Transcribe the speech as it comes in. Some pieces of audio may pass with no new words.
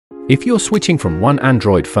If you're switching from one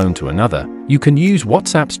Android phone to another, you can use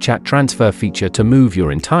WhatsApp's chat transfer feature to move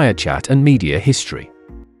your entire chat and media history.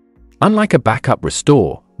 Unlike a backup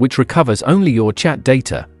restore, which recovers only your chat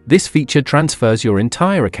data, this feature transfers your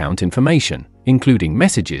entire account information, including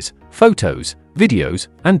messages, photos, videos,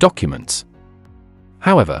 and documents.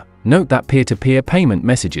 However, note that peer-to-peer payment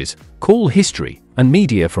messages, call history, and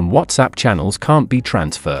media from WhatsApp channels can't be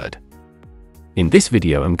transferred. In this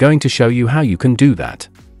video, I'm going to show you how you can do that.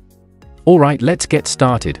 Alright, let's get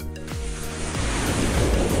started.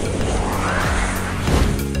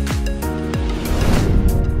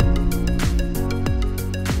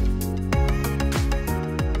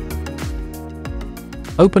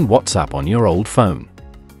 Open WhatsApp on your old phone.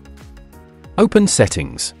 Open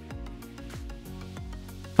Settings.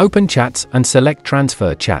 Open Chats and select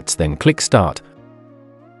Transfer Chats, then click Start.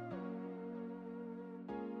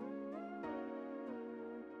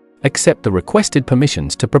 Accept the requested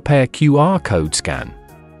permissions to prepare QR code scan.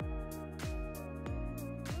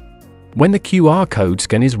 When the QR code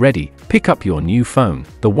scan is ready, pick up your new phone,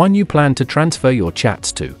 the one you plan to transfer your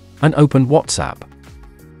chats to, and open WhatsApp.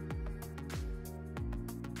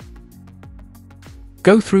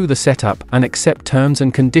 Go through the setup and accept terms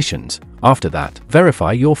and conditions. After that,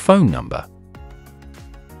 verify your phone number.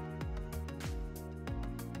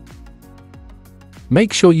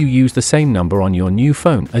 Make sure you use the same number on your new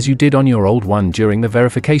phone as you did on your old one during the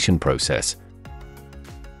verification process.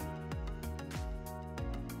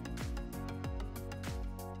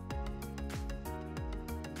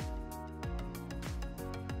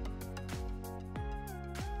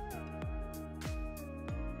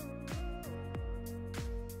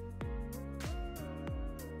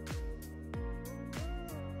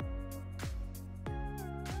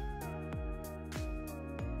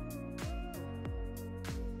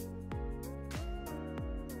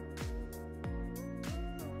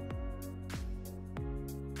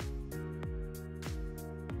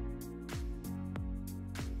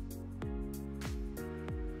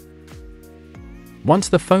 Once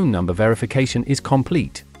the phone number verification is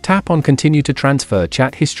complete, tap on Continue to transfer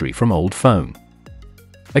chat history from old phone.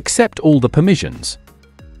 Accept all the permissions.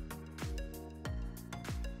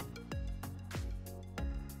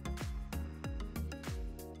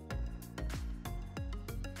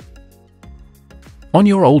 On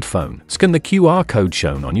your old phone, scan the QR code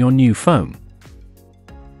shown on your new phone.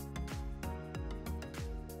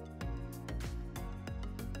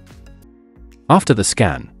 After the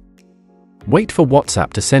scan, wait for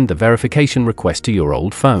WhatsApp to send the verification request to your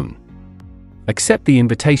old phone. Accept the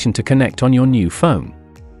invitation to connect on your new phone.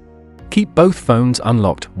 Keep both phones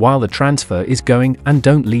unlocked while the transfer is going and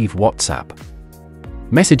don't leave WhatsApp.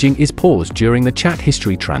 Messaging is paused during the chat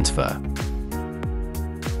history transfer.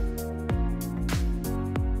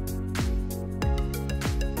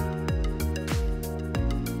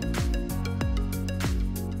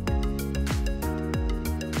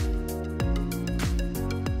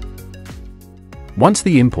 Once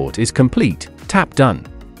the import is complete, tap Done.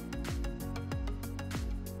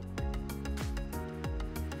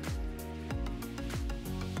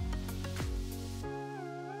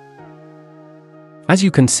 As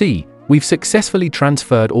you can see, we've successfully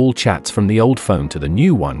transferred all chats from the old phone to the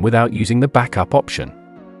new one without using the backup option.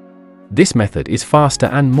 This method is faster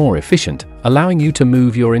and more efficient, allowing you to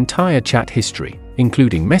move your entire chat history,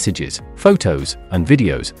 including messages, photos, and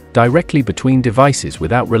videos, directly between devices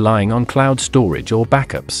without relying on cloud storage or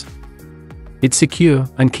backups. It's secure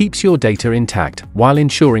and keeps your data intact while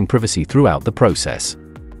ensuring privacy throughout the process.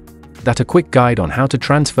 That's a quick guide on how to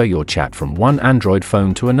transfer your chat from one Android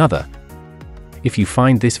phone to another. If you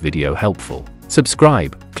find this video helpful,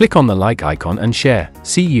 subscribe, click on the like icon and share.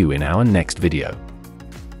 See you in our next video.